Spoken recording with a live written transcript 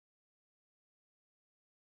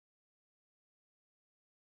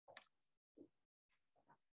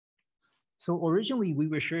So originally we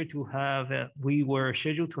were sure to have, we were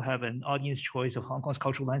scheduled to have an audience choice of Hong Kong's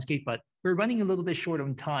cultural landscape, but we're running a little bit short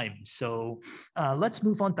on time. So let's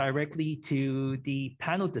move on directly to the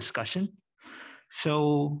panel discussion.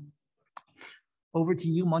 So over to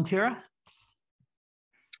you, Montera.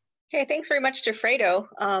 Okay, thanks very much to Fredo.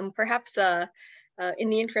 Perhaps in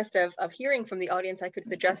the interest of hearing from the audience, I could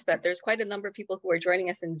suggest that there's quite a number of people who are joining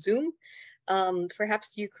us in Zoom.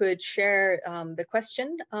 Perhaps you could share the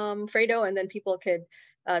question, Fredo, and then people could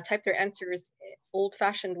type their answers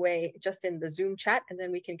old-fashioned way just in the Zoom chat, and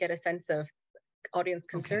then we can get a sense of audience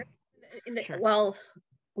concern. Okay. Sure. While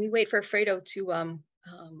we wait for Fredo to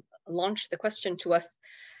launch the question to us,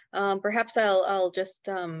 perhaps I'll just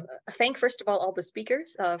thank, first of all the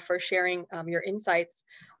speakers for sharing your insights,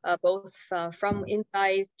 both from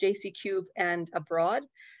inside JC Cube and abroad.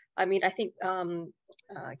 I mean, I think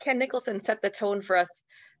Ken Nicholson set the tone for us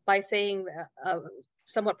by saying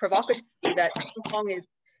somewhat provocatively that Hong Kong is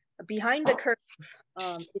behind the curve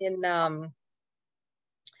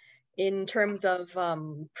in terms of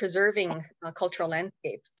preserving cultural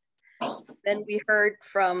landscapes. Then we heard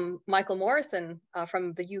from Michael Morrison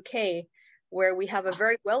from the UK, where we have a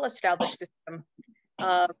very well-established system,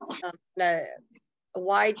 a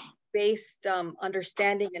wide-based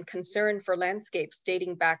understanding and concern for landscapes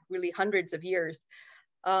dating back really hundreds of years.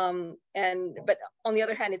 But on the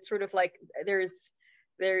other hand, it's sort of like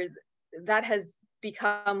that has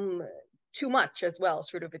become too much as well.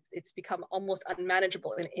 Sort of, it's become almost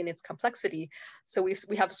unmanageable in its complexity. So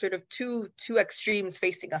we have sort of two extremes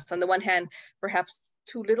facing us. On the one hand, perhaps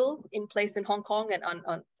too little in place in Hong Kong,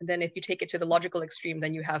 and then if you take it to the logical extreme,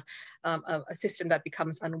 then you have a system that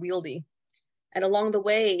becomes unwieldy. And along the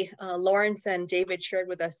way, Lawrence and David shared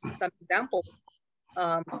with us some examples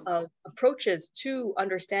of approaches to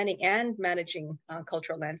understanding and managing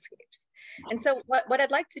cultural landscapes. And so what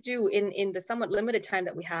I'd like to do in the somewhat limited time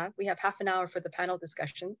that we have half an hour for the panel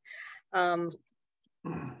discussion,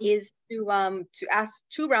 is to ask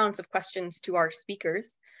 2 rounds of questions to our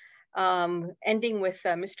speakers, ending with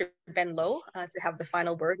Mr. Ben Low to have the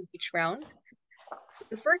final word in each round.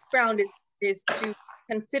 The first round is to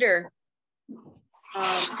consider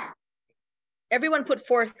everyone put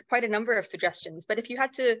forth quite a number of suggestions, but if you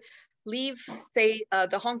had to leave, say,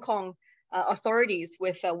 the Hong Kong authorities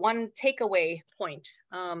with one takeaway point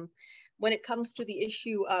when it comes to the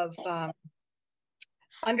issue of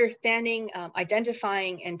understanding,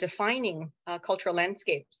 identifying, and defining cultural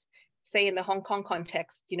landscapes, say in the Hong Kong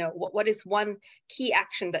context, you know, what is one key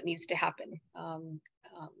action that needs to happen,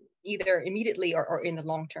 either immediately or in the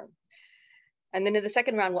long term? And then in the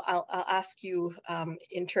second round, I'll ask you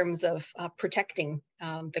in terms of protecting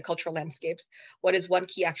the cultural landscapes, what is one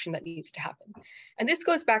key action that needs to happen? And this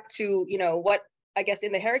goes back to, you know, what I guess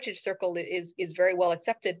in the heritage circle is very well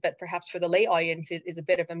accepted, but perhaps for the lay audience is a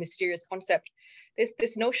bit of a mysterious concept.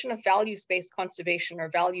 This notion of values-based conservation or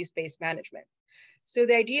values-based management. So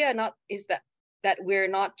the idea is that we're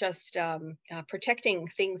not just protecting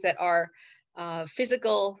things that are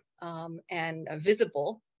physical and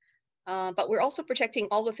visible, but we're also protecting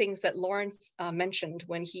all the things that Lawrence mentioned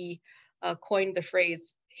when he coined the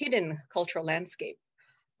phrase hidden cultural landscape.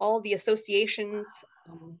 All the associations,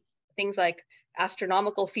 things like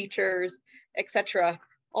astronomical features, etc.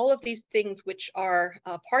 All of these things which are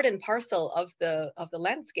part and parcel of the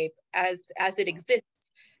landscape as it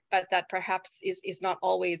exists, but that perhaps is not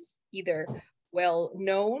always either well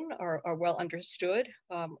known or well understood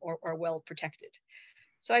or well protected.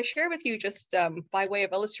 So I share with you just by way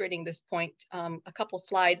of illustrating this point, a couple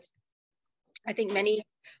slides. I think many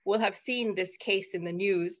will have seen this case in the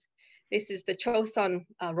news. This is the Chosun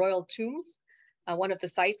Royal Tombs, one of the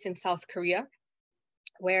sites in South Korea,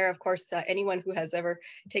 where of course anyone who has ever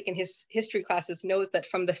taken his history classes knows that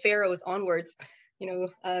from the pharaohs onwards, you know,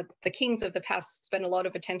 the kings of the past spent a lot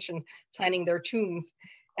of attention planning their tombs.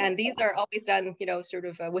 And these are always done, you know, sort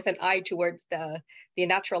of with an eye towards the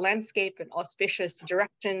natural landscape and auspicious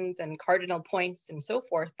directions and cardinal points and so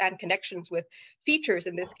forth, and connections with features,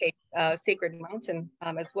 in this case, Sacred Mountain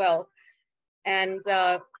as well. And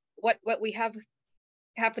what we have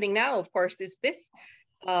happening now, of course, is this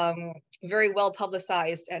very well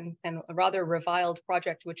publicized and a rather reviled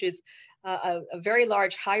project, which is a very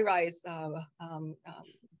large high-rise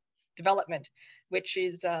development, which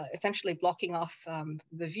is essentially blocking off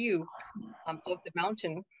the view of the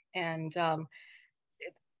mountain. And,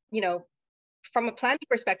 you know, from a planning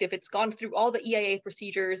perspective, it's gone through all the EIA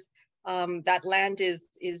procedures. That land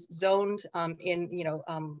is zoned in, you know,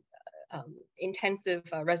 intensive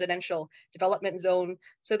residential development zone.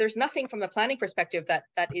 So there's nothing from a planning perspective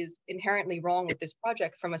that is inherently wrong with this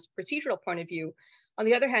project from a procedural point of view. On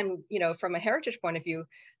the other hand, from a heritage point of view,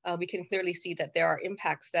 we can clearly see that there are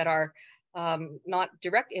impacts that are not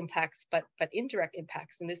direct impacts, but indirect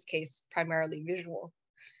impacts, in this case, primarily visual.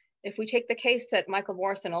 If we take the case that Michael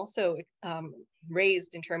Morrison also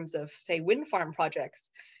raised in terms of, say, wind farm projects,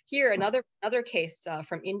 here another case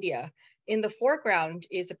from India. In the foreground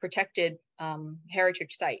is a protected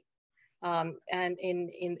heritage site. And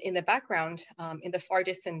in the background, in the far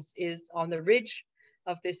distance, is on the ridge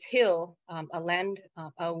of this hill,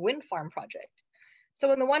 a wind farm project.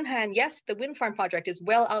 So on the one hand, yes, the wind farm project is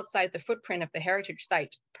well outside the footprint of the heritage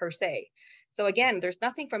site per se. So again, there's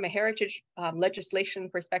nothing from a heritage legislation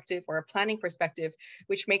perspective or a planning perspective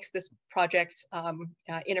which makes this project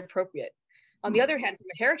inappropriate. On the other hand, from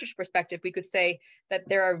a heritage perspective, we could say that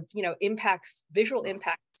there are impacts, visual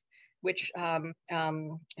impacts, which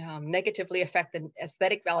negatively affect the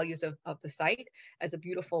aesthetic values of the site as a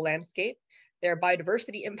beautiful landscape. There are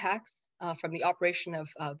biodiversity impacts from the operation of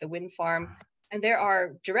the wind farm. And there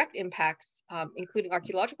are direct impacts, including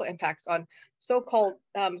archaeological impacts on so-called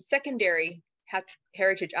secondary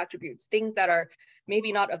heritage attributes, things that are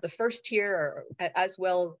maybe not of the first tier or as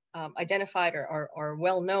well identified or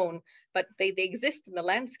well known, but they exist in the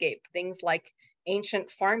landscape. Things like ancient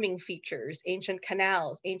farming features, ancient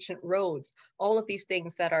canals, ancient roads, all of these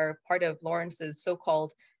things that are part of Lawrence's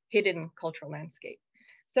so-called hidden cultural landscape.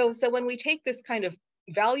 So when we take this kind of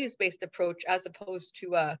values-based approach as opposed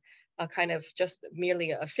to a kind of just merely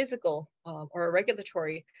a physical or a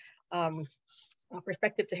regulatory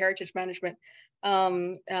perspective to heritage management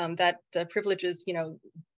that privileges,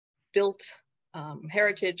 built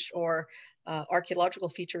heritage or archaeological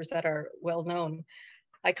features that are well known.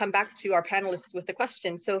 I come back to our panelists with the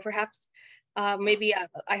question. So perhaps maybe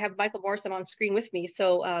I have Michael Morrison on screen with me.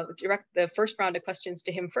 So direct the first round of questions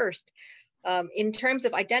to him first. In terms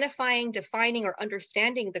of identifying, defining, or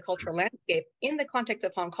understanding the cultural landscape in the context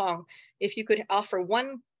of Hong Kong, if you could offer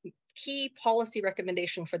one key policy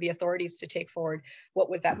recommendation for the authorities to take forward, what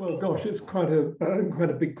would that be? Well, gosh, it's quite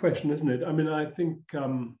a big question, isn't it? I mean, I think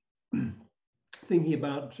thinking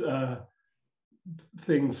about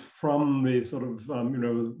things from the sort of,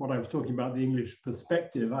 what I was talking about, the English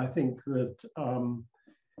perspective, I think that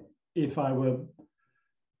if I were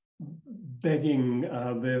begging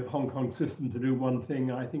the Hong Kong system to do one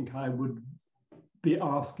thing, I think I would be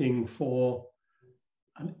asking for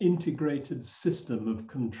an integrated system of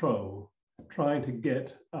control, trying to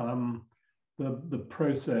get the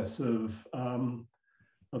process of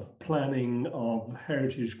planning, of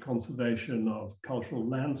heritage conservation, of cultural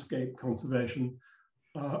landscape conservation,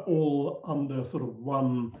 all under sort of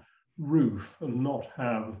one roof, and not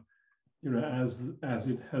have, as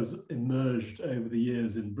it has emerged over the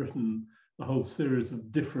years in Britain, a whole series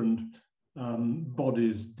of different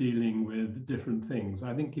bodies dealing with different things.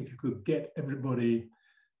 I think if you could get everybody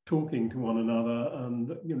talking to one another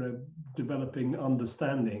and developing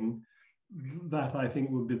understanding, that I think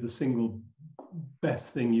would be the single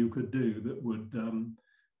best thing you could do that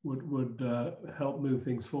would help move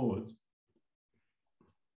things forwards.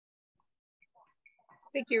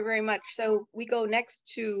 Thank you very much. So we go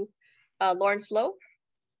next to Lawrence Lowe.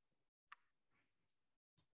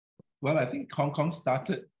 Well, I think Hong Kong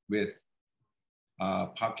started with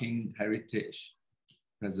parking heritage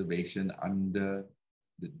preservation under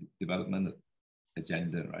the development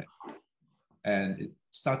agenda, right? And it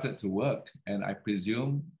started to work, and I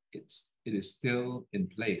presume it is still in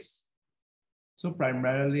place. So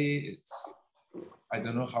primarily, I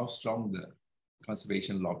don't know how strong the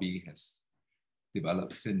conservation lobby has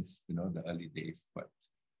developed since the early days, but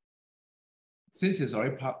since it's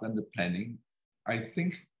already parked under planning, I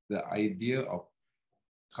think the idea of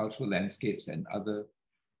cultural landscapes and other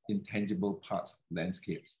intangible parts of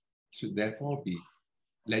landscapes should therefore be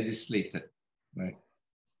legislated, right,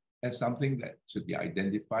 as something that should be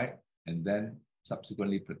identified and then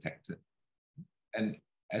subsequently protected. And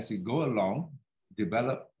as you go along,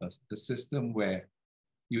 develop a system where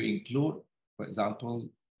you include, for example,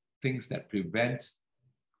 things that prevent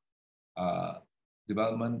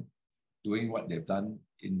development doing what they've done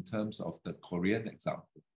in terms of the Korean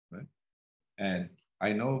example, right? And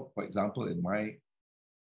I know, for example, in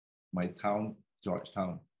my town,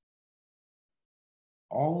 Georgetown,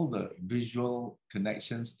 all the visual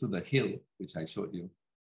connections to the hill, which I showed you,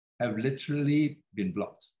 have literally been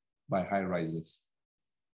blocked by high rises.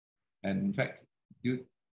 And in fact,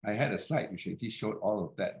 I had a slide which actually showed all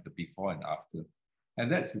of that, the before and after.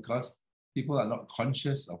 And that's because people are not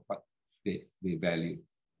conscious of what they value.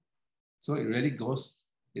 So it really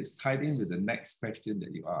it's tied in with the next question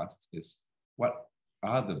that you asked, is what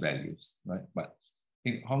are the values, right? But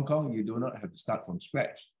in Hong Kong, you do not have to start from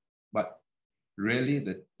scratch, but really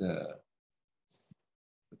the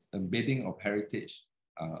embedding of heritage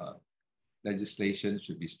legislation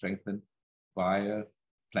should be strengthened via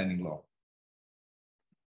planning law.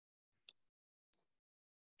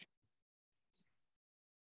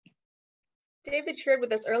 David shared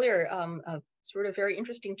with us earlier sort of very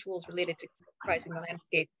interesting tools related to characterizing the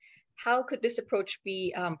landscape. How could this approach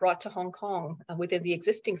be brought to Hong Kong within the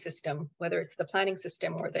existing system, whether it's the planning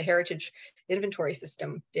system or the heritage inventory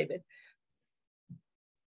system, David?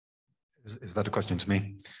 Is that a question to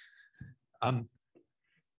me?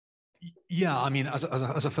 Yeah, I mean, as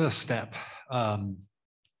a first step, I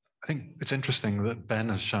think it's interesting that Ben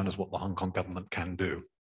has shown us what the Hong Kong government can do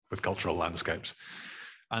with cultural landscapes.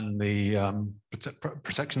 And the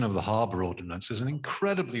protection of the harbour ordinance is an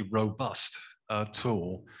incredibly robust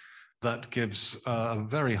tool that gives a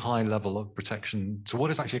very high level of protection to what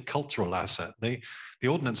is actually a cultural asset. The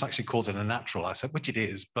ordinance actually calls it a natural asset, which it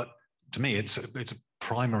is, but to me, it's a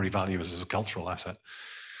primary value as a cultural asset.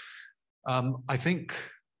 I think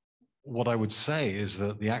what I would say is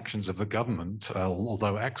that the actions of the government,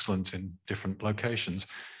 although excellent in different locations,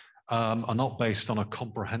 are not based on a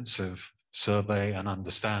comprehensive survey and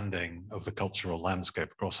understanding of the cultural landscape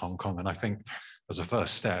across Hong Kong. And I think as a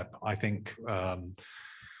first step, I think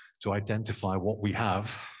to identify what we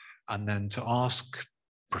have and then to ask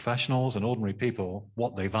professionals and ordinary people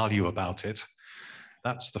what they value about it,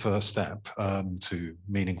 that's the first step to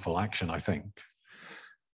meaningful action, I think.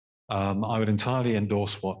 I would entirely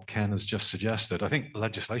endorse what Ken has just suggested. I think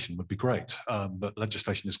legislation would be great, but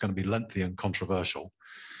legislation is going to be lengthy and controversial.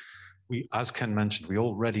 As Ken mentioned, we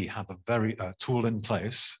already have a very tool in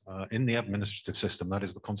place in the administrative system, that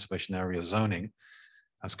is the conservation area zoning.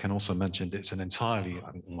 As Ken also mentioned, it's an entirely,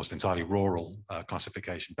 almost entirely rural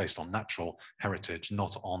classification based on natural heritage,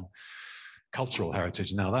 not on cultural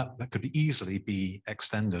heritage. Now that could easily be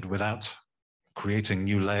extended without creating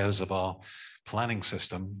new layers of our planning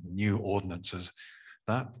system, new ordinances.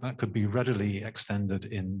 That could be readily extended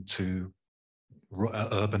into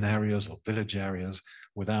urban areas or village areas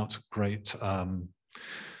without great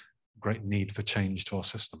need for change to our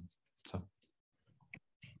system.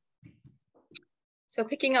 So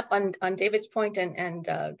picking up on David's point and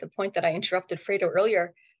the point that I interrupted Fredo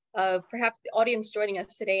earlier, perhaps the audience joining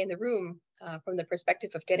us today in the room from the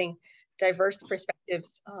perspective of getting diverse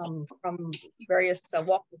perspectives from various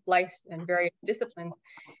walks of life and various disciplines,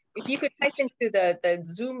 if you could type into the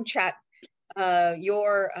Zoom chat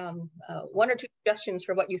your one or two suggestions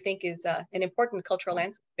for what you think is an important cultural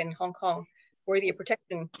landscape in Hong Kong worthy of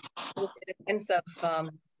protection, we'll get a sense of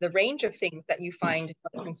the range of things that you find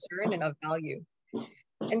of concern and of value.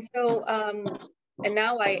 And so, and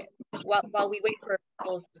now while we wait for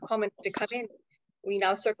people's comments to come in, we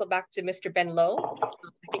now circle back to Mr. Ben Low, I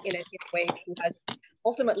think in a way who has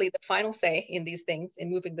ultimately the final say in these things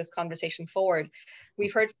in moving this conversation forward.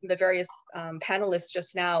 We've heard from the various panelists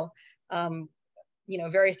just now,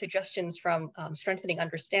 various suggestions from strengthening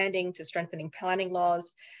understanding to strengthening planning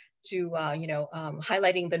laws to,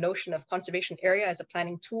 highlighting the notion of conservation area as a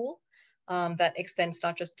planning tool that extends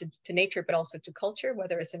not just to nature, but also to culture,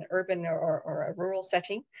 whether it's an urban or a rural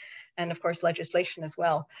setting, and of course, legislation as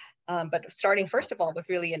well. But starting first of all with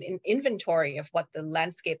really an inventory of what the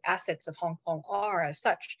landscape assets of Hong Kong are as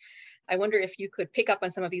such. I wonder if you could pick up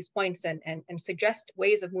on some of these points and suggest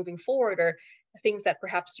ways of moving forward or things that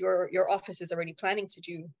perhaps your office is already planning to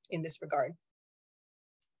do in this regard.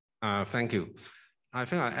 Thank you. I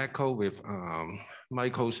think I echo with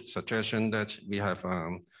Michael's suggestion that we have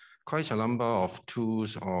quite a number of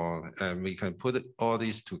tools and we can put all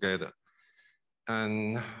these together.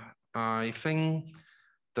 And I think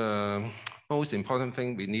the most important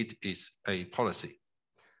thing we need is a policy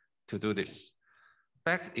to do this.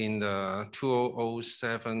 Back in the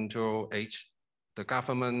 2007-2008, the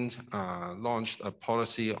government launched a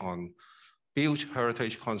policy on built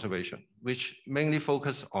heritage conservation, which mainly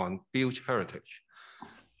focused on built heritage.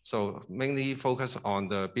 So mainly focus on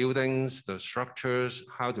the buildings, the structures,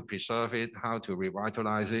 how to preserve it, how to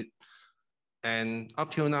revitalize it. And up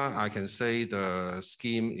till now, I can say the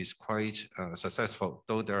scheme is quite successful,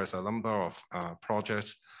 though there is a number of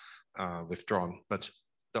projects withdrawn. But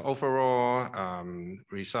the overall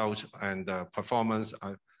result and the performance,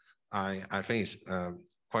 I think is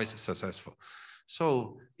quite successful.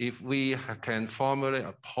 So if we can formulate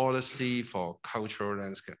a policy for cultural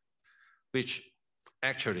landscape, which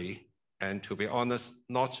actually, and to be honest,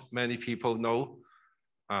 not many people know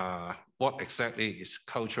what exactly is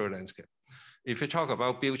cultural landscape. If you talk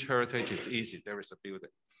about built heritage, it's easy, there is a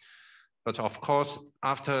building. But of course,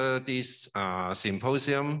 after this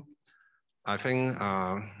symposium, I think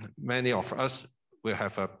many of us will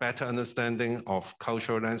have a better understanding of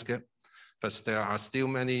cultural landscape, but there are still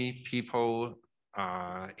many people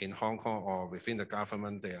in Hong Kong or within the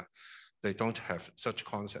government there, they don't have such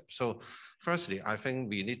concepts. So firstly, I think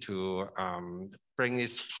we need to bring in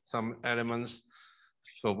some elements.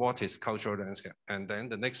 So what is cultural landscape? And then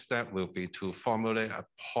the next step will be to formulate a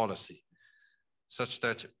policy such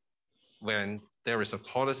that when there is a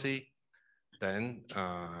policy, then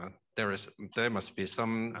there must be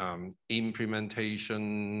some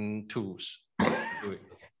implementation tools to do it.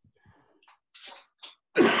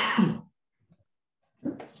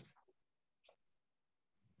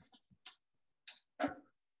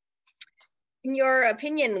 In your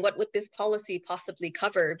opinion, what would this policy possibly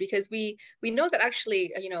cover? Because we know that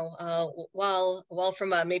actually, while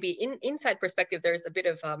from a maybe inside perspective, there's a bit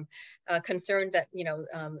of concern that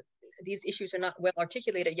these issues are not well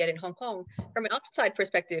articulated yet in Hong Kong. From an outside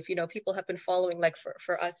perspective, people have been following, like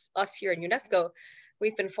for us here in UNESCO,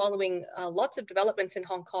 we've been following lots of developments in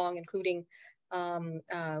Hong Kong, including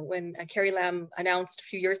when Carrie Lam announced a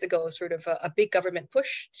few years ago sort of a big government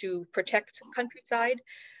push to protect countryside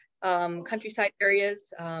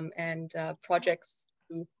areas and projects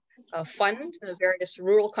to fund various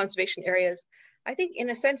rural conservation areas. I think in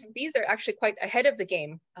a sense, these are actually quite ahead of the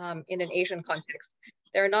game in an Asian context.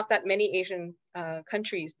 There are not that many Asian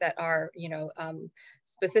countries that are,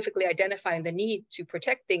 specifically identifying the need to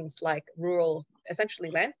protect things like rural,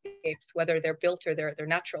 essentially landscapes, whether they're built or they're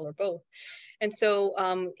natural or both. And so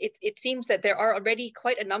it seems that there are already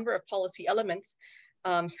quite a number of policy elements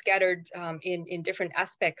scattered in different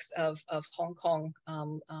aspects of Hong Kong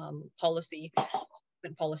policy.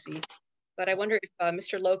 But I wonder if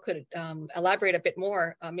Mr. Loh could elaborate a bit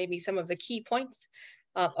more, maybe some of the key points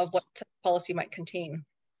of what policy might contain.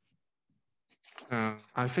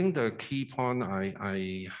 I think the key point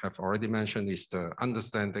I have already mentioned is the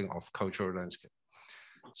understanding of cultural landscape.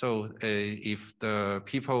 So if the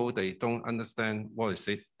people, they don't understand what is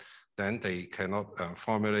it, then they cannot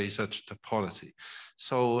formulate such the policy.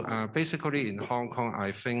 So basically in Hong Kong,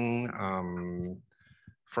 I think,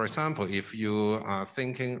 for example, if you are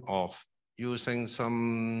thinking of using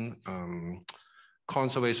some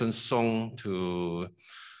conservation zone to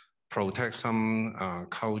protect some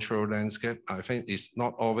cultural landscape, I think it's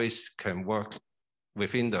not always can work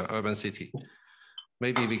within the urban city.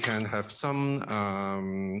 Maybe we can have some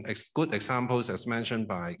good examples, as mentioned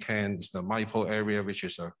by Ken, is the Maple area, which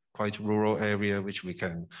is a quite rural area, which we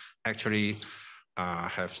can actually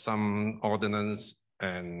have some ordinance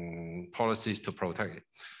and policies to protect it.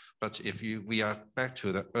 But if we are back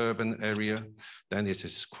to the urban area, then this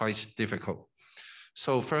is quite difficult.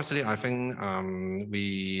 So firstly, I think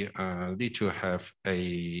we need to have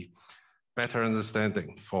a better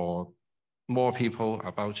understanding for more people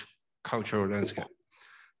about cultural landscape.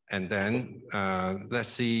 And then let's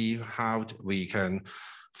see how we can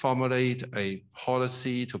formulate a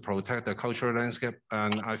policy to protect the cultural landscape.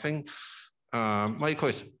 And I think Michael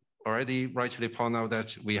is already rightly pointed out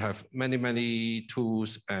that we have many, many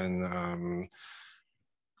tools and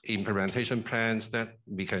implementation plans that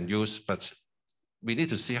we can use, but we need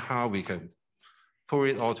to see how we can pull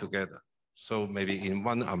it all together. So maybe in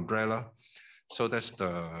one umbrella, so that's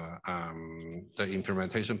the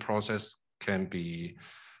implementation process can be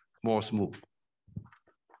more smooth.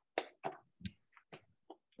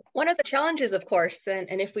 One of the challenges, of course,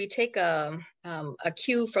 and if we take a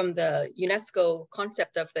cue from the UNESCO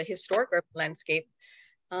concept of the historic urban landscape,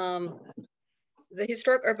 the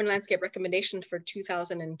historic urban landscape recommendation for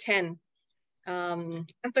 2010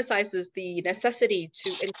 emphasizes the necessity to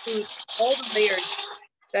include all the layers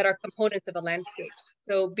that are components of a landscape.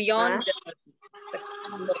 So beyond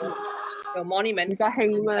the monuments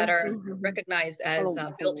that are recognized as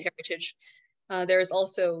built heritage, there is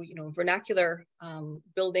also, vernacular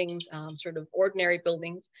buildings, sort of ordinary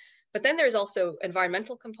buildings. But then there's also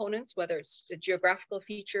environmental components, whether it's the geographical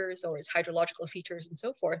features or its hydrological features and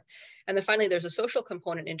so forth. And then finally, there's a social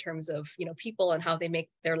component in terms of, people and how they make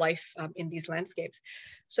their life in these landscapes.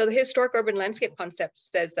 So the historic urban landscape concept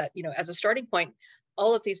says that, as a starting point,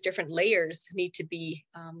 all of these different layers need to be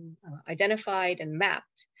identified and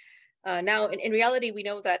mapped. Now, in reality, we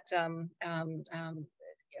know that,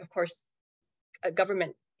 of course,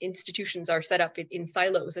 government institutions are set up in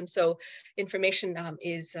silos, and so information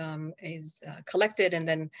is collected and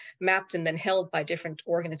then mapped and then held by different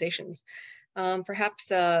organizations. Perhaps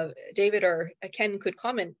David or Ken could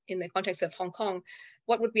comment in the context of Hong Kong,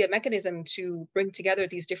 what would be a mechanism to bring together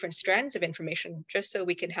these different strands of information, just so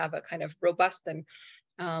we can have a kind of robust and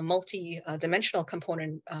multi-dimensional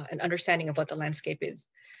component and understanding of what the landscape is.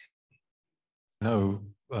 No,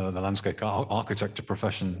 the landscape architecture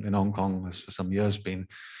profession in Hong Kong has for some years been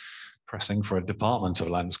pressing for a department of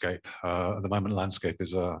landscape. At the moment, landscape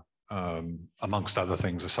is amongst other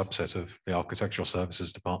things, a subset of the architectural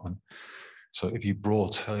services department. So if you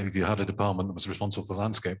had a department that was responsible for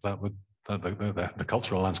landscape, that would the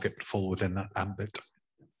cultural landscape would fall within that ambit.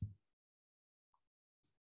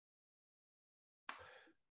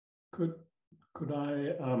 Could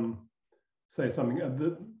I say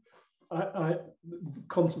something?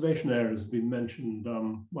 Conservation areas have been mentioned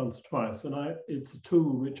once or twice, and it's a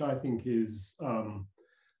tool which I think is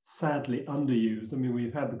sadly underused. I mean,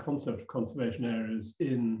 we've had the concept of conservation areas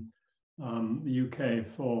in the UK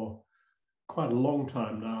for quite a long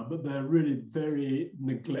time now, but they're really very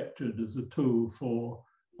neglected as a tool for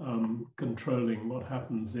controlling what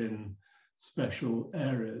happens in special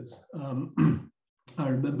areas. I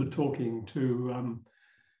remember talking to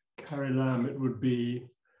Carrie Lamb, it would be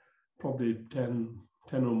probably 10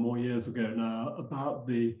 or more years ago now, about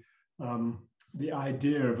the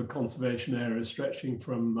idea of a conservation area stretching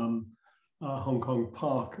from Hong Kong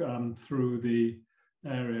Park through the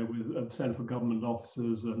area of central government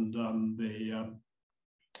offices and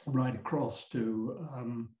right across to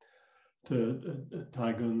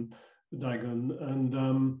Daigun,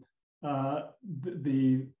 and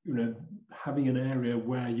having an area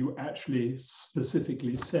where you actually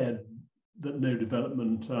specifically said that no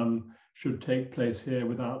development should take place here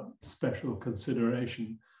without special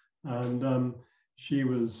consideration. And she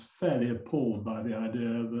was fairly appalled by the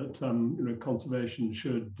idea that conservation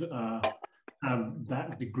should have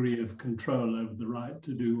that degree of control over the right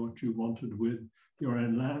to do what you wanted with your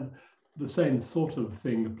own land. The same sort of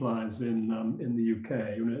thing applies in the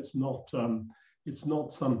UK. It's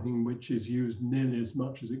not something which is used nearly as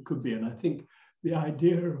much as it could be. And I think the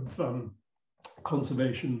idea of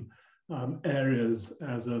conservation areas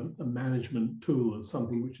as a management tool, as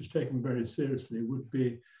something which is taken very seriously, would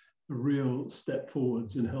be a real step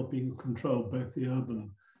forwards in helping control both the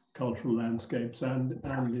urban cultural landscapes and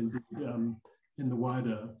indeed in the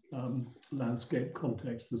wider landscape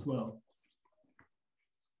context as well.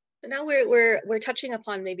 So now we're touching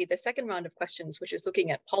upon maybe the second round of questions, which is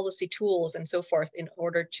looking at policy tools and so forth in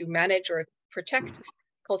order to manage or protect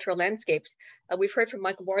cultural landscapes. We've heard from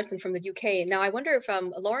Michael Morrison from the UK. Now I wonder if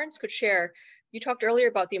Lawrence could share, you talked earlier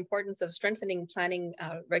about the importance of strengthening planning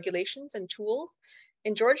regulations and tools.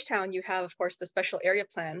 In Georgetown, you have, of course, the special area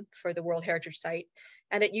plan for the World Heritage Site,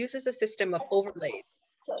 and it uses a system of overlays.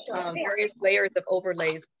 Various layers of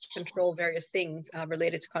overlays control various things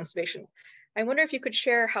related to conservation. I wonder if you could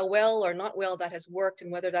share how well or not well that has worked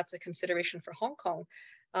and whether that's a consideration for Hong Kong,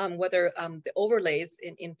 whether the overlays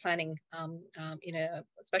in planning in a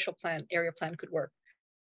special plan, area plan could work.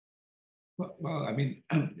 Well, I mean,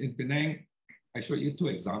 in Penang, I showed you two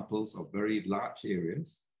examples of very large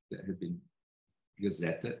areas that have been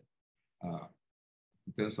gazetted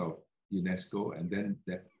in terms of UNESCO, and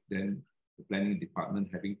then the planning department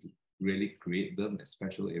having to really create them as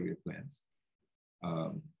special area plans.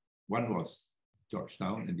 One was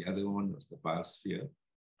Georgetown, and the other one was the biosphere,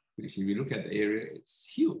 which if you look at the area, it's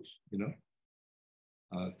huge,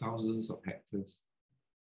 thousands of hectares.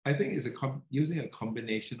 I think it's using a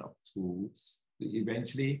combination of tools to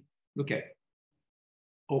eventually look at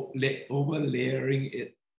over-layering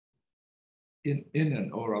it in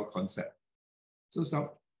an overall concept. So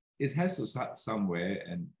it has to start somewhere,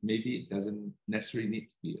 and maybe it doesn't necessarily need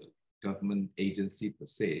to be a government agency per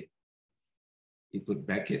se. It could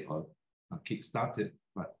back it or kickstart it,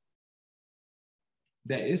 but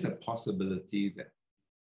there is a possibility that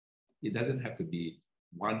it doesn't have to be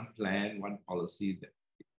one plan, one policy that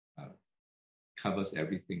covers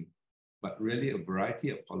everything, but really a variety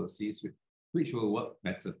of policies which will work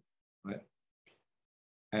better, right?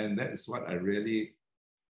 And that is what I really,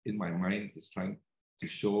 in my mind, is trying to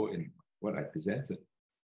show in what I presented.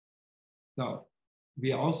 Now,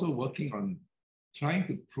 we are also working on trying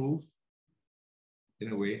to prove,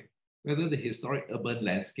 in a way, whether the historic urban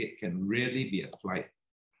landscape can really be applied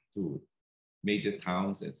to major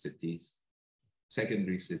towns and cities,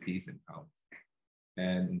 secondary cities and towns.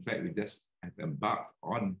 And in fact, we just have embarked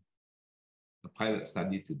on a pilot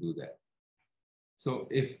study to do that. So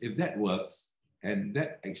if that works, and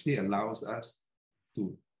that actually allows us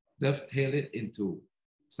to dovetail it into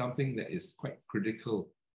something that is quite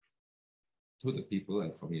critical to the people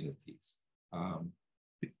and communities,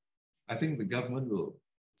 I think the government will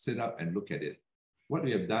sit up and look at it. What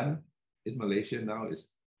we have done in Malaysia now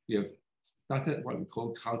is we have started what we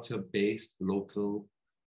call culture-based local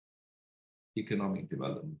economic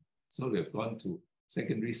development. So we have gone to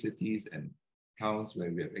secondary cities and towns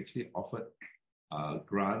where we have actually offered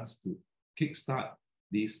grants to kickstart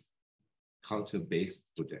these culture-based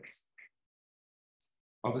projects.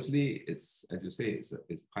 Obviously, it's, as you say, it's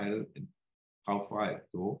pilot, and how far it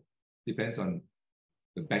go depends on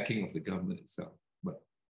the backing of the government itself. But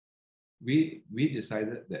we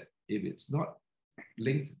decided that if it's not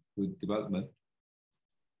linked to development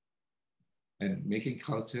and making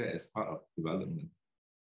culture as part of development,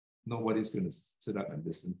 nobody's going to sit up and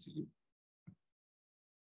listen to you.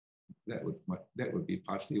 That would be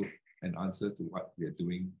partially an answer to what we are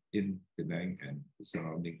doing in Penang and the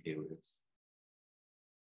surrounding areas.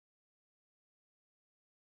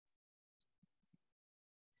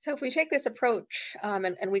 So if we take this approach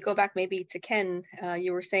and we go back maybe to Ken,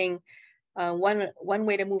 you were saying one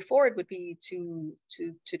way to move forward would be to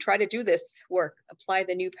try to do this work, apply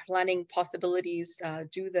the new planning possibilities,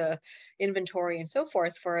 do the inventory and so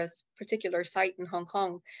forth for a particular site in Hong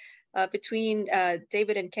Kong. Between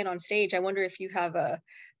David and Ken on stage, I wonder if you have a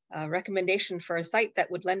recommendation for a site that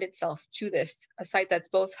would lend itself to this, a site that's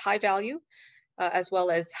both high value as well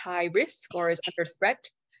as high risk or is under threat,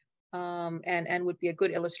 and would be a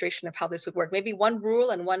good illustration of how this would work. Maybe one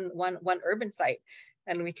rural and one urban site,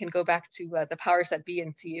 and we can go back to the powers that be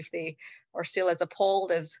and see if they are still as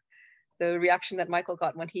appalled as the reaction that Michael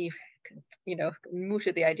got when he,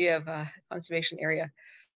 mooted the idea of a conservation area.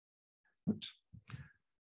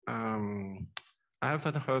 I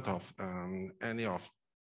haven't heard of any of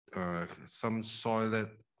some solid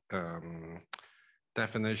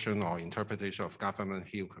definition or interpretation of government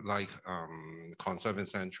hill, like Conserving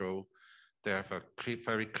Central. They have a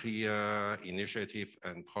very clear initiative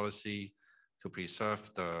and policy to preserve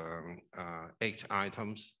the 8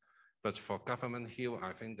 items. But for government hill,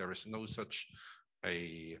 I think there is no such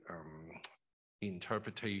a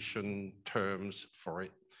interpretation terms for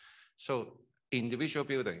it. So individual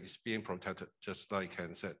building is being protected, just like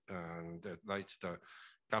Ken said, like the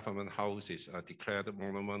government house is a declared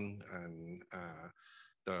monument, and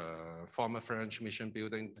the former French mission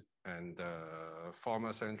building and the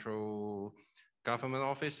former central government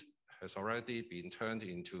office has already been turned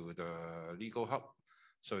into the legal hub.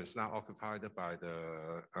 So it's now occupied by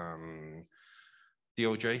the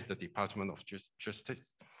DOJ, the Department of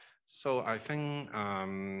Justice. So I think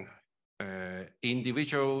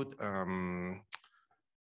individual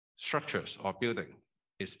structures or building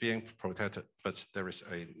is being protected, but there is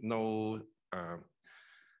no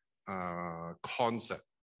concept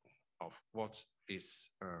of what is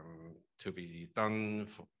to be done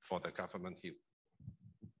for the government here.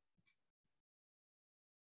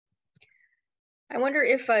 I wonder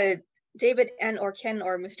if David or Ken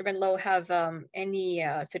or Mr. Ben Lo have any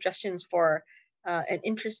suggestions for an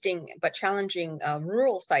interesting but challenging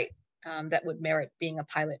rural site that would merit being a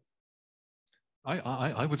pilot.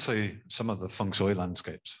 I would say some of the feng shui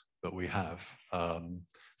landscapes that we have.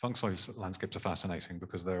 Feng shui landscapes are fascinating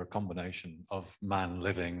because they're a combination of man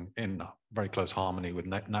living in very close harmony with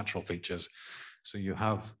natural features. So you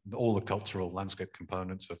have all the cultural landscape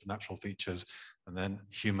components of natural features, and then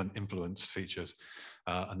human influenced features,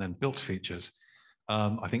 and then built features.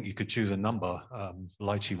 I think you could choose a number.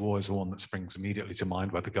 Lai Chi Wo is the one that springs immediately to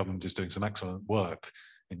mind, where the government is doing some excellent work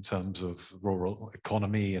in terms of rural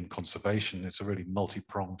economy and conservation. It's a really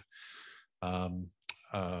multi-pronged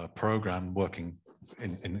program working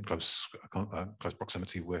in close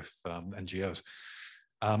proximity with NGOs.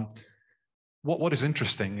 What is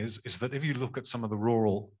interesting is that if you look at some of the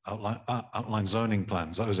rural outline zoning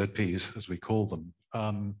plans, OZPs as we call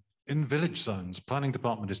them, in village zones, planning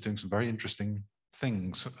department is doing some very interesting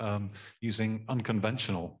things using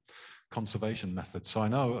unconventional conservation methods. So I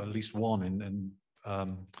know at least one in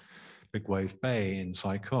Big Wave Bay in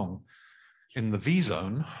Sai Kung. In the V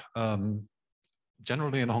zone,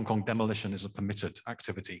 generally in Hong Kong, demolition is a permitted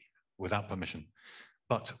activity without permission.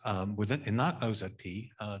 But in that OZP,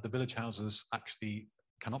 the village houses actually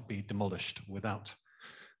cannot be demolished without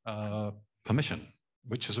permission,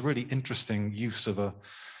 which is a really interesting use of a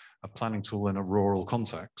planning tool in a rural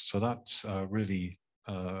context. So that's really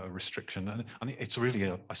a restriction. And it's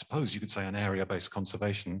really, I suppose you could say, an area-based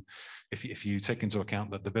conservation. If you take into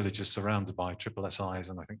account that the village is surrounded by triple SIs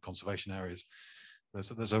and I think conservation areas,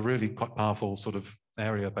 there's a really quite powerful sort of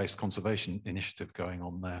area-based conservation initiative going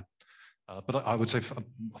on there. But I would say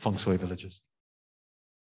feng shui villages.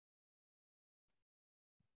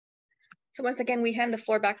 So once again, we hand the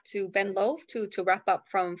floor back to Ben Lo to wrap up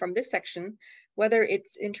from this section, whether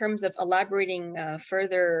it's in terms of elaborating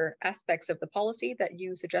further aspects of the policy that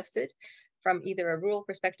you suggested from either a rural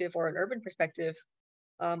perspective or an urban perspective,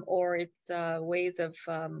 or it's ways of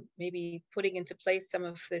maybe putting into place some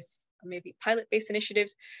of this maybe pilot-based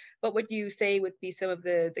initiatives. What would you say would be some of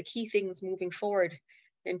the key things moving forward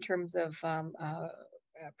in terms of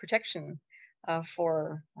protection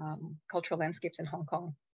for cultural landscapes in Hong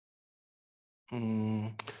Kong?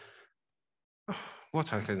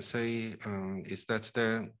 What I can say is that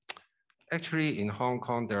actually in Hong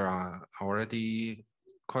Kong, there are already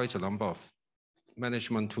quite a number of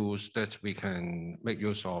management tools that we can make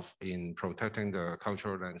use of in protecting the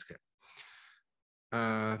cultural landscape.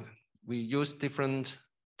 We use different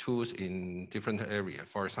tools in different areas.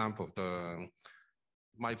 For example, the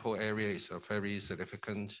MIPO area is a very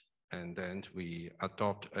significant, and then we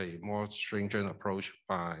adopt a more stringent approach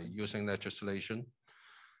by using legislation.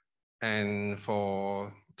 And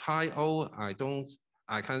for Tai O,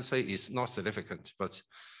 I can't say it's not significant, but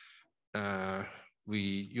we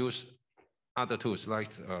use other tools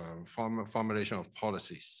like formulation of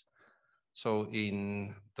policies. So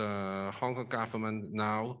in the Hong Kong government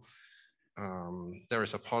now, there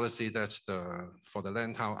is a policy that for the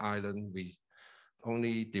Lantau Island, we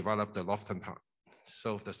only develop the northern part.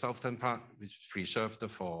 So the southern part is preserved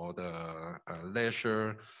for the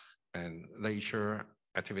leisure and nature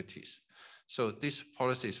activities. So this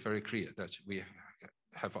policy is very clear that we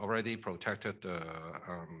have already protected the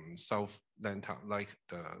South Lantau, like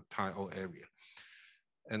the Tai O area.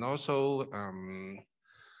 And also,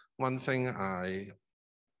 one thing I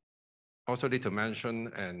also need to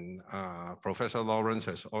mention, and Professor Lawrence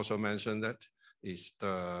has also mentioned that, is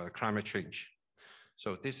the climate change.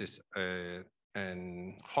 So this is a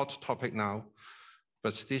hot topic now,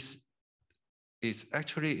 but this is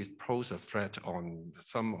actually, it poses a threat on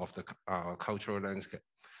some of the cultural landscape.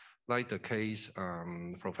 Like the case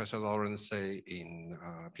Professor Lawrence say in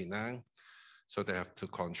Penang, so they have to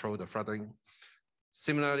control the flooding.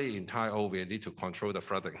 Similarly, in Tai O, we need to control the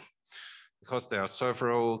flooding because there are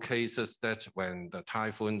several cases that when the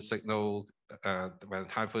typhoon signal, when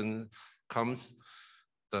typhoon comes,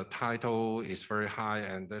 the tidal is very high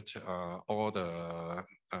and that all the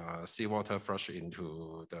seawater flush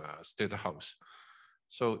into the state house.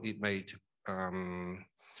 So it may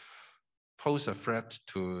pose a threat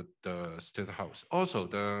to the state house. Also,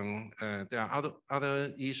 there are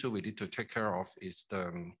other issues we need to take care of is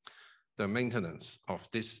the maintenance of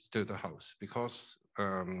this state house, because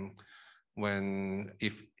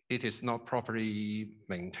if it is not properly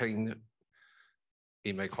maintained,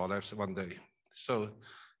 it may collapse one day. So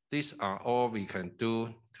these are all we can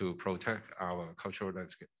do to protect our cultural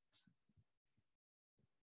landscape.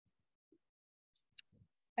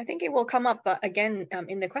 I think it will come up again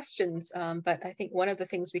in the questions, but I think one of the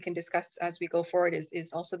things we can discuss as we go forward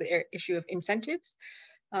is also the issue of incentives.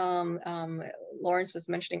 Lawrence was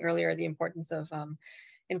mentioning earlier the importance of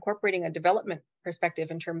incorporating a development perspective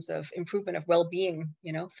in terms of improvement of well-being,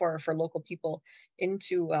 for local people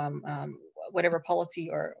into whatever policy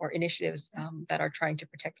or initiatives that are trying to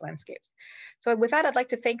protect landscapes. So with that, I'd like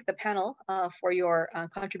to thank the panel for your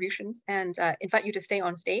contributions and invite you to stay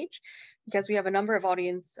on stage because we have a number of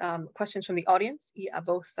questions from the audience,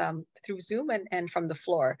 both through Zoom and from the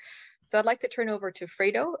floor. So I'd like to turn over to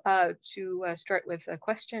Fredo to start with a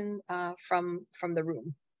question from the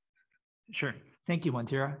room. Sure. Thank you,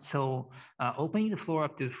 Wantira. So opening the floor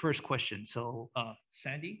up to the first question. So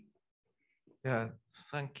Sandy? Yeah,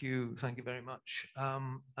 thank you very much.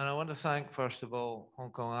 And I want to thank, first of all,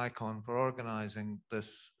 Hong Kong ICON for organizing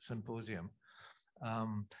this symposium.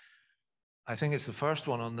 I think it's the first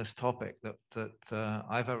one on this topic that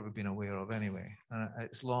I've ever been aware of anyway. And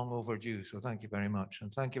it's long overdue, so thank you very much.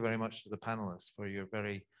 And thank you very much to the panelists for your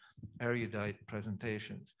very erudite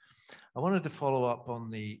presentations. I wanted to follow up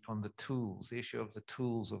on the tools, the issue of the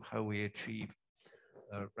tools of how we achieve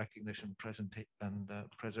recognition, and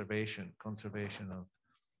preservation, conservation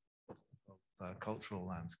of cultural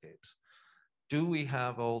landscapes. Do we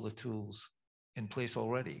have all the tools in place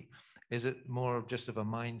already? Is it more just of a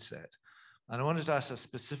mindset? And I wanted to ask a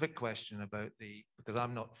specific question about because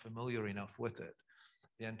I'm not familiar enough with it,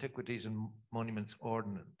 the Antiquities and Monuments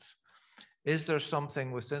Ordinance. Is there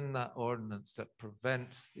something within that ordinance that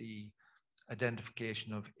prevents the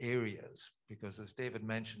identification of areas? Because as David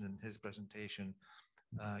mentioned in his presentation,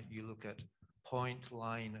 you look at point,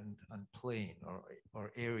 line, and plane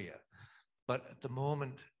or area. But at the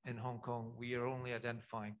moment in Hong Kong, we are only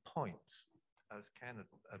identifying points, as Ken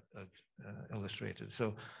illustrated.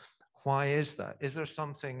 So why is that? Is there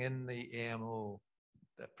something in the AMO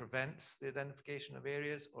that prevents the identification of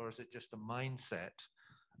areas, or is it just a mindset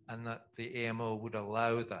and that the AMO would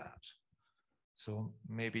allow that? So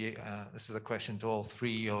maybe this is a question to all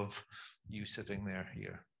three of you sitting there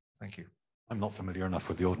here. Thank you. I'm not familiar enough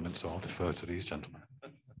with the ordinance, so I'll defer to these gentlemen.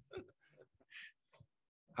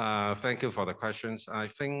 Thank you for the questions. I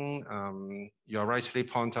think you rightly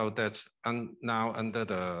point out that now under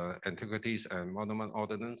the Antiquities and Monument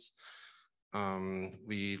Ordinance,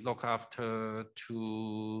 we look after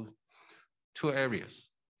two areas.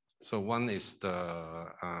 So one is the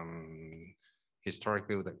historic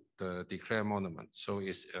building, the declared monument. So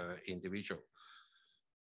it's individual.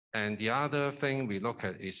 And the other thing we look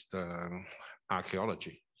at is the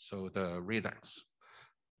archaeology, so the relics.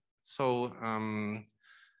 So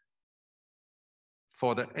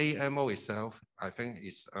for the AMO itself, I think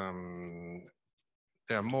it's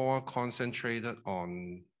they're more concentrated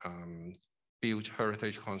on built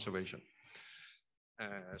heritage conservation.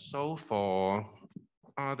 So for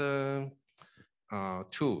other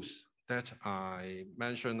tools that I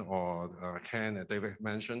mentioned, or Ken and David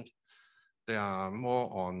mentioned, they are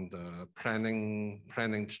more on the planning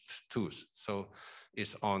tools. So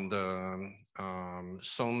it's on the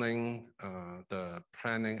zoning, the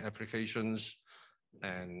planning applications,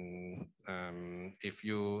 and if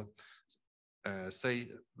you say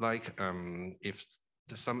like if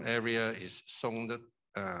some area is zoned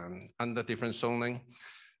under different zoning,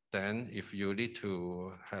 then if you need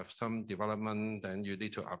to have some development, then you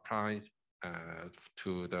need to apply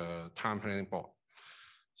to the town planning board.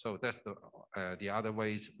 So that's the other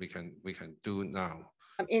ways we can do now.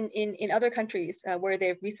 In other countries where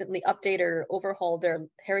they've recently updated or overhauled their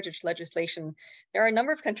heritage legislation, there are a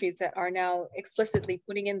number of countries that are now explicitly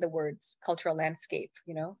putting in the words cultural landscape,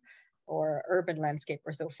 you know, or urban landscape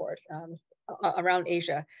or so forth around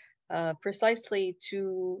Asia, precisely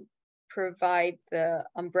to provide the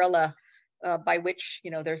umbrella by which, you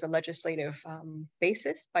know, there's a legislative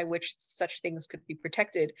basis by which such things could be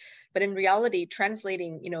protected. But in reality,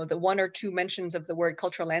 translating, you know, the one or two mentions of the word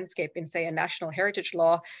cultural landscape in, say, a national heritage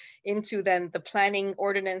law into then the planning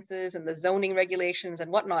ordinances and the zoning regulations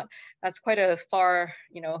and whatnot, that's quite a far,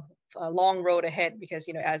 you know, a long road ahead, because,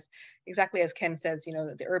 you know, as exactly as Ken says, you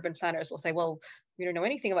know, the urban planners will say, well, we don't know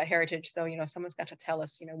anything about heritage, so, you know, someone's got to tell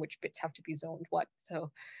us, you know, which bits have to be zoned what.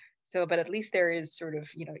 So, but at least there is sort of,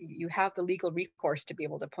 you know, you have the legal recourse to be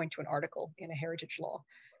able to point to an article in a heritage law.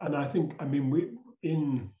 And I think, I mean, we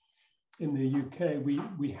in the UK,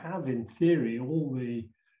 we have in theory all the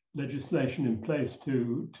legislation in place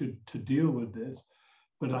to deal with this,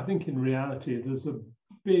 but I think in reality there's a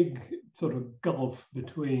big sort of gulf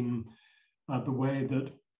between the way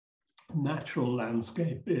that natural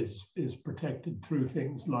landscape is protected through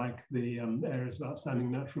things like the areas of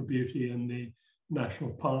outstanding natural beauty and the national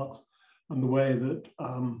parks, and the way that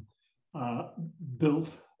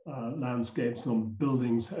built landscapes on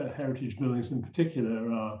buildings, heritage buildings in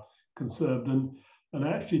particular, are conserved, and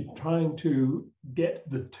actually trying to get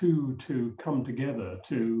the two to come together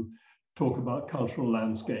to talk about cultural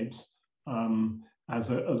landscapes as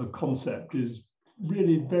a concept is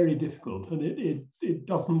really very difficult, and it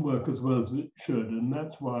doesn't work as well as it should, and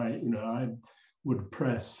that's why, you know, I would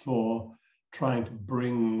press for trying to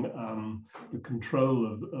bring the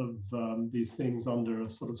control of these things under a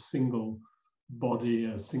sort of single body,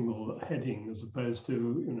 a single heading, as opposed to,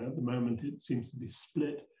 you know, at the moment it seems to be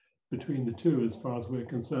split between the two as far as we're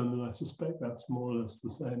concerned, and I suspect that's more or less the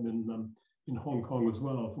same in Hong Kong as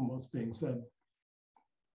well, from what's being said.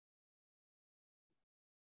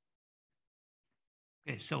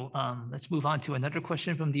 Okay, so let's move on to another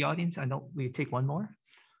question from the audience. I know we take one more.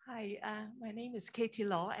 Hi, my name is Katie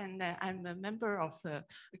Law, and I'm a member of a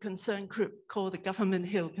concern group called the Government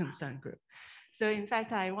Hill Concern Group. So in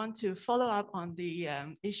fact, I want to follow up on the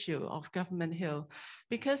issue of Government Hill,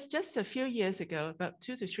 because just a few years ago, about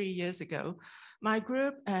 2 to 3 years ago, my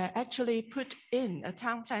group actually put in a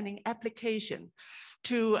town planning application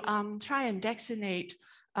to try and designate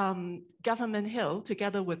Government Hill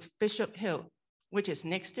together with Bishop Hill, which is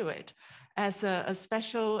next to it, as a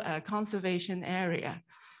special conservation area.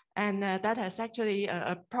 And that has actually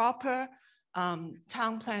a proper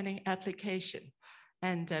town planning application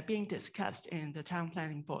and being discussed in the town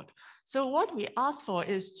planning board. So what we ask for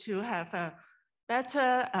is to have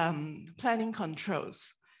better planning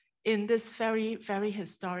controls in this very, very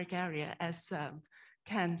historic area, as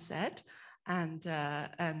Ken said, and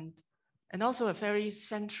also a very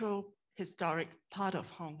central historic part of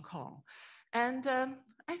Hong Kong. And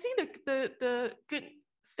I think the good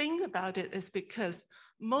thing about it is because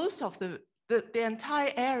most of the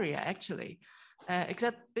entire area actually,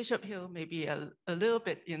 except Bishop Hill, maybe a little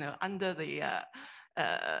bit, you know, under the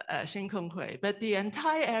Shin Kong Hui, but the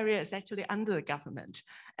entire area is actually under the government,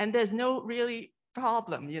 and there's no really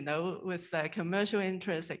problem, you know, with commercial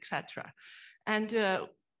interests, etc. And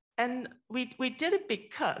we did it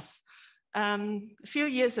because a few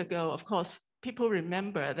years ago, of course, people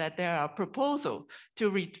remember that there are proposals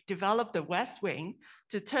to redevelop the West Wing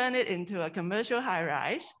to turn it into a commercial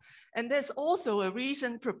high-rise. And there's also a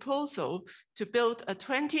recent proposal to build a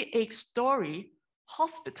 28-story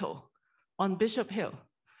hospital on Bishop Hill.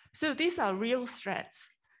 So these are real threats.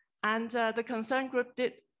 And the concern group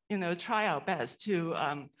did, try our best to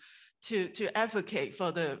advocate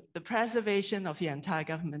for the preservation of the entire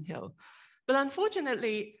Government Hill. But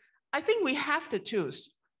unfortunately, I think we have to choose.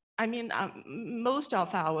 I mean, most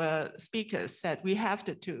of our speakers said we have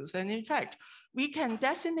to choose. And in fact, we can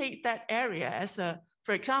designate that area as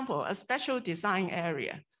for example, a special design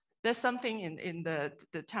area. There's something in the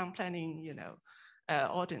town planning,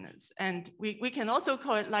 ordinance. And we can also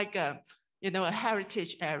call it like a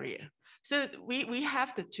heritage area. So we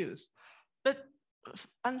have to choose. But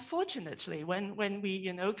unfortunately, when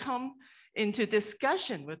we, come into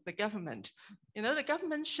discussion with the government, the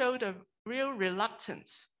government showed a real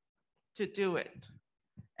reluctance to do it.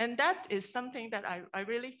 And that is something that I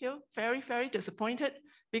really feel very, very disappointed,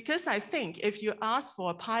 because I think if you ask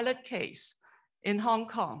for a pilot case in Hong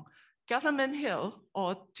Kong, Government Hill,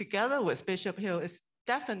 or together with Bishop Hill, is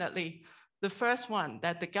definitely the first one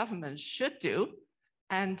that the government should do.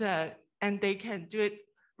 And they can do it,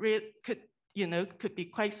 could be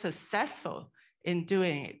quite successful in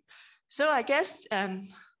doing it. So I guess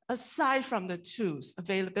aside from the tools,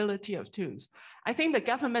 availability of tools, I think the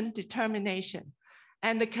government determination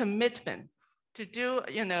and the commitment to do,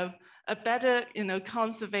 a better,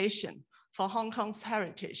 conservation for Hong Kong's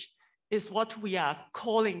heritage is what we are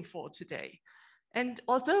calling for today. And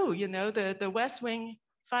although, the West Wing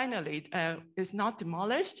finally is not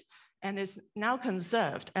demolished and is now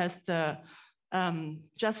conserved as the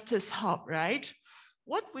Justice Hub, right?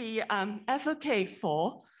 What we advocate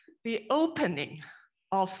for, the opening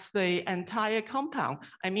of the entire compound.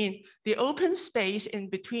 I mean, the open space in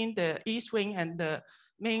between the East Wing and the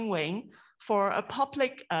main wing for a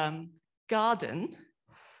public garden,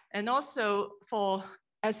 and also for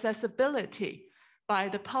accessibility by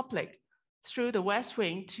the public through the West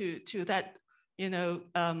Wing to that,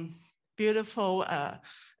 beautiful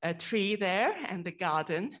tree there and the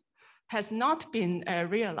garden, has not been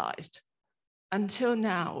realized until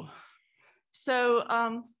now. So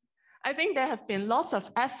I think there have been lots of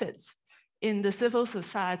efforts in the civil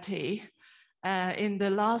society in the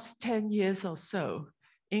last 10 years or so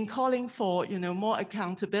in calling for, more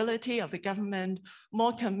accountability of the government,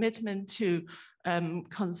 more commitment to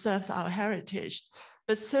conserve our heritage.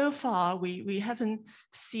 But so far, we haven't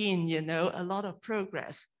seen, a lot of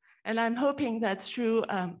progress. And I'm hoping that through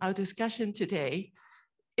our discussion today,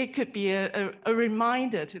 it could be a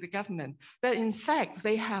reminder to the government that in fact,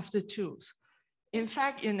 they have the tools. In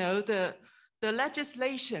fact, the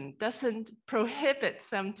legislation doesn't prohibit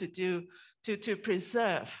them to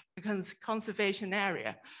preserve the conservation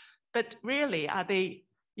area, but really are they,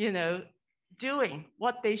 doing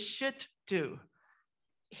what they should do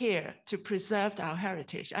here to preserve our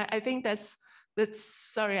heritage? I think that's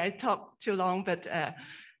sorry, I talked too long, but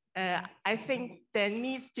I think there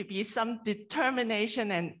needs to be some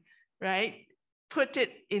determination and, right, put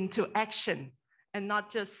it into action and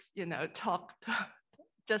not just,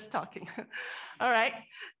 just talking. All right,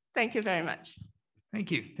 thank you very much.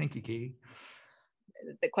 Thank you, Katie.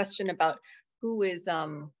 The question about who is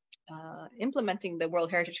implementing the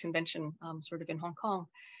World Heritage Convention sort of in Hong Kong.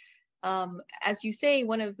 As you say,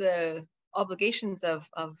 one of the obligations of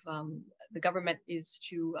the government is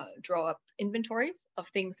to draw up inventories of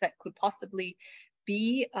things that could possibly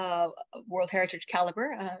be World Heritage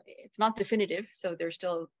caliber. It's not definitive, so there's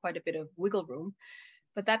still quite a bit of wiggle room.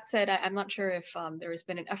 But that said, I'm not sure if there has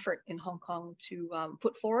been an effort in Hong Kong to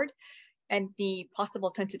put forward any possible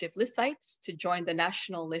tentative list sites to join the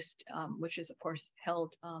national list, which is of course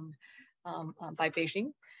held by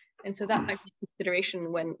Beijing. And so that might be a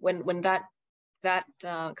consideration when that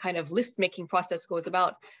kind of list making process goes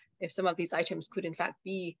about. If some of these items could in fact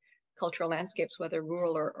be cultural landscapes, whether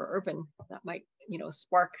rural or urban, that might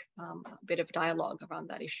spark a bit of dialogue around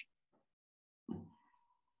that issue.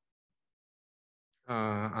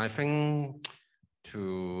 I think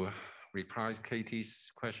to reply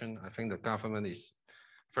Katie's question, I think the government is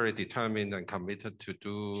very determined and committed to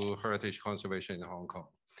do heritage conservation in Hong Kong,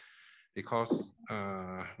 because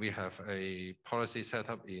we have a policy set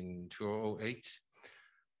up in 2008.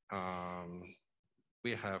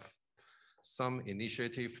 We have some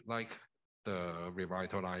initiative like the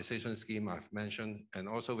revitalization scheme I've mentioned, and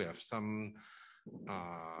also we have some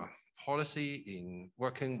policy in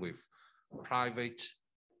working with private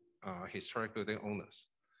historic building owners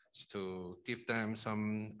to give them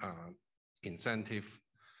some incentive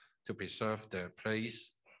to preserve their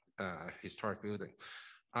place historic building.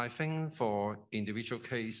 I think for individual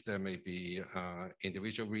case, there may be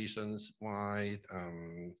individual reasons why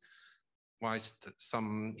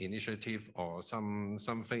some initiative or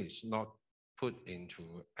something is not put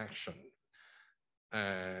into action.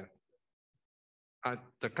 The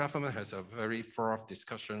government has a very thorough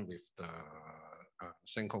discussion with the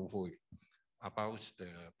Symposium about the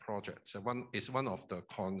project. So it's one of the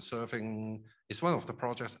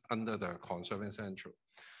projects under the Conserving Central.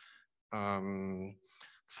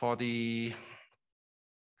 For the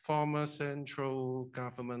former central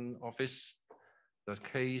government office, the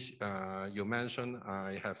case you mentioned,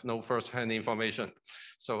 I have no first-hand information.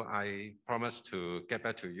 So I promise to get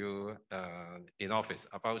back to you in office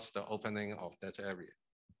about the opening of that area.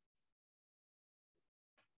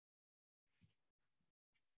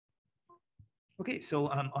 Okay, so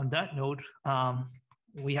on that note,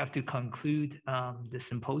 we have to conclude the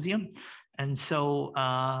symposium. And so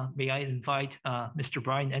may I invite Mr.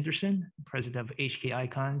 Brian Anderson, President of HK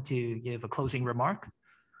Icon, to give a closing remark.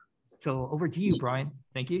 So over to you, Brian.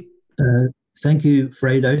 Thank you. Thank you,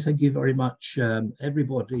 Fredo. Thank you very much,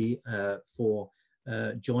 everybody, for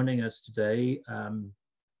joining us today,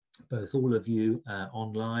 both all of you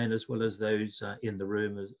online as well as those in the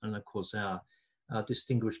room, and of course our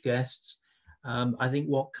distinguished guests. I think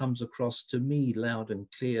what comes across to me loud and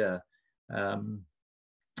clear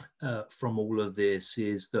from all of this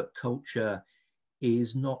is that culture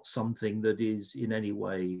is not something that is in any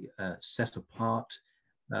way set apart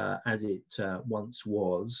as it once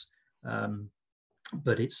was,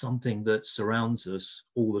 but it's something that surrounds us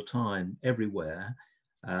all the time, everywhere.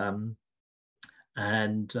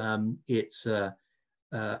 It's a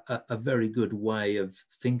very good way of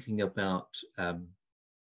thinking about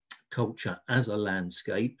culture as a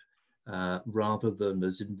landscape rather than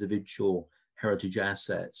as individual heritage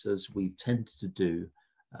assets, as we've tended to do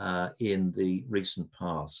in the recent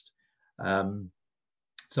past.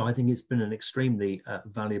 So I think it's been an extremely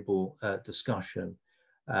valuable discussion.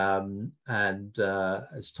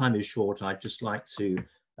 As time is short, I'd just like to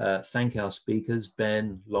thank our speakers,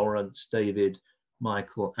 Ben, Lawrence, David,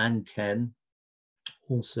 Michael, and Ken.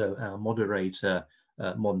 Also our moderator,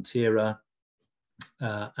 Montira,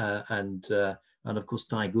 and of course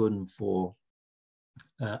Daigun for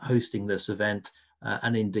hosting this event,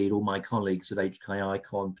 and indeed all my colleagues at HK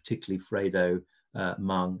Icon, particularly Fredo,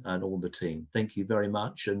 Mung, and all the team. Thank you very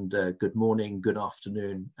much, and good morning, good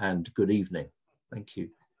afternoon, and good evening. Thank you.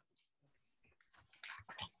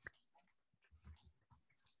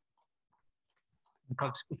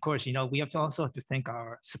 Of course, you know, we also have to thank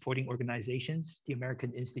our supporting organizations, the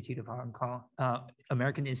American Institute of Hong Kong,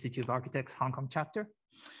 American Institute of Architects Hong Kong chapter,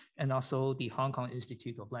 and also the Hong Kong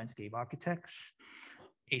Institute of Landscape Architects,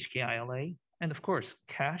 HKILA, and of course,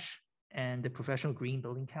 CASH and the Professional Green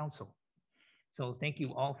Building Council. So thank you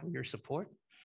all for your support.